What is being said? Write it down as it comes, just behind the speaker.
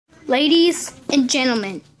Ladies and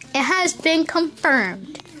gentlemen, it has been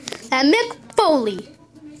confirmed that Mick Foley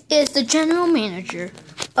is the general manager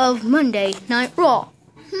of Monday Night Raw.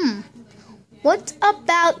 What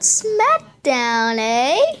about SmackDown,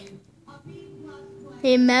 eh?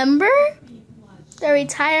 Remember the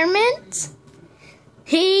retirement?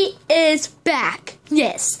 He is back.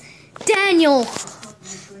 Yes,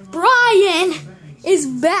 Bryan is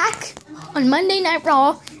back on Monday Night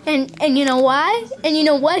Raw. And you know why? And you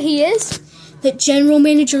know what he is? The general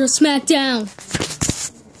manager of SmackDown.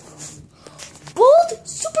 Bold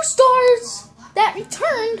superstars that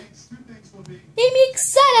returned made me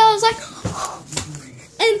excited. I was like, oh.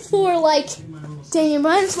 And for Daniel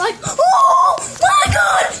Bryan's like, oh my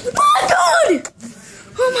god,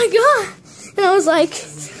 oh my god. And I was like,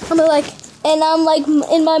 I'm like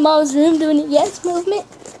in my mom's room doing the yes movement.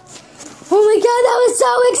 Oh my god, that was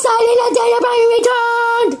so exciting that Daniel Bryan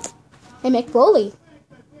returned! And Mick Foley.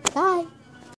 Bye.